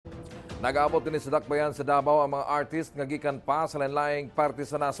Nag-aabot din sa dakbayan sa Davao ang mga artist nga gikan pa sa lain-laing parte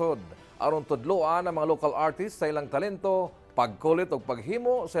sa nasod. Aron tudloan ang mga local artists sa ilang talento, pagkulit o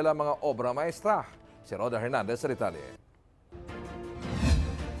paghimo sa ilang mga obra maestra. Si Roda Hernandez sa detalye.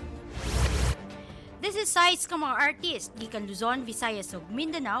 This is size ka mga artist gikan Luzon, Visayas ug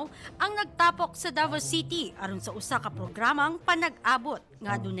Mindanao ang nagtapok sa Davao City aron sa usa ka programang panag-abot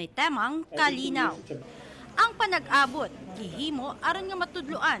nga dunay temang kalinaw. Ang panag-abot gihimo aron nga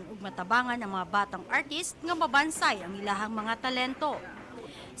matudloan ug matabangan ang mga batang artist nga mabansay ang ilahang mga talento.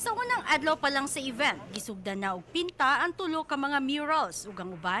 Sa unang adlaw pa lang sa event, gisugdan na og pinta ang tulo ka mga murals ug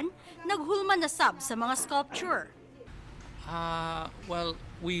ang uban naghulman na sab sa mga sculpture. Well,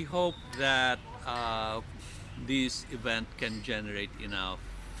 we hope that this event can generate enough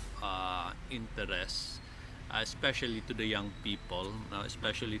interest, especially to the young people,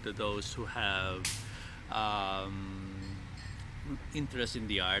 especially to those who have interest in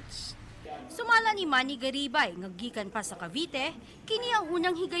the arts. Sumala ni Manny Garibay nga gikan pa sa Cavite, kini ang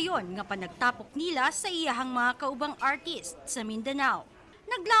unang higayon nga panagtapok nila sa iyahang mga kaubang artist sa Mindanao.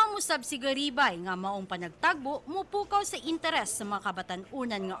 Naglaom usab si Garibay nga maong panagtagbo mupukaw sa interes sa mga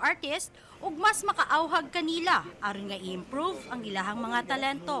kabatan-unan nga artist ug mas makaawhag kanila aron nga i-improve ang ilahang mga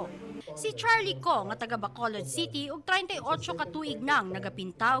talento. Si Charlie Ko nga taga Bacolod City ug 38 ka tuig nang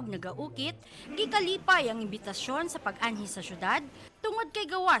nagapinta ug nagaukit, gikalipay ang imbitasyon sa pag-anhi sa syudad tungod kay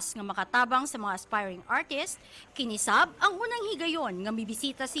gawas nga makatabang sa mga aspiring artist, kinisab ang unang higayon nga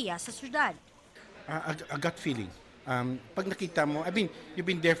mibisita siya sa syudad. A gut feeling. Pag nakita mo, you've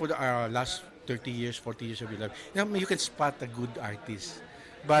been there for the last 30 years, 40 years of your life. You can spot a good artist.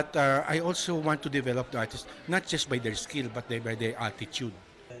 But I also want to develop the artist not just by their skill but by their attitude.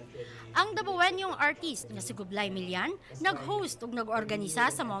 Ang Davaoenyong artist nga si Gublay Milian nag-host ug nag-organisa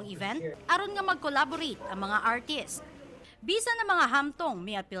sa mga event aron nga mag-collaborate ang mga artist. Bisan na mga hamtong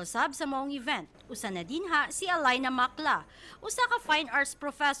may appeal sab sa mga event, usa na dinha si Alaina Makla, usa ka fine arts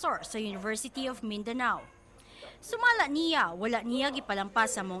professor sa University of Mindanao. Sumala niya, wala niya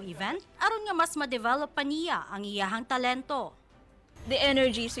gipalampas sa mong event aron nga mas ma-develop pa niya ang iyahang talento. The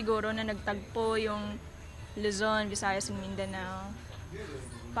energy siguro na nagtagpo yung Luzon, Visayas ug Mindanao.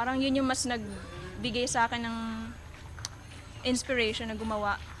 Parang yun yung mas nagbigay sa akin ng inspiration na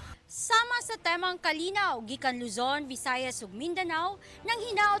gumawa. Sama sa temang kalinaw, gikan Luzon, Visayas ug Mindanao, nang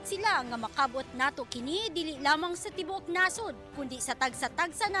hinaot sila nga makabot nato kini dili lamang sa tibuok nasod, kundi sa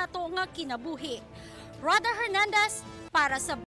tagsa-tagsa nato nga kinabuhi. Roda Hernandez para sa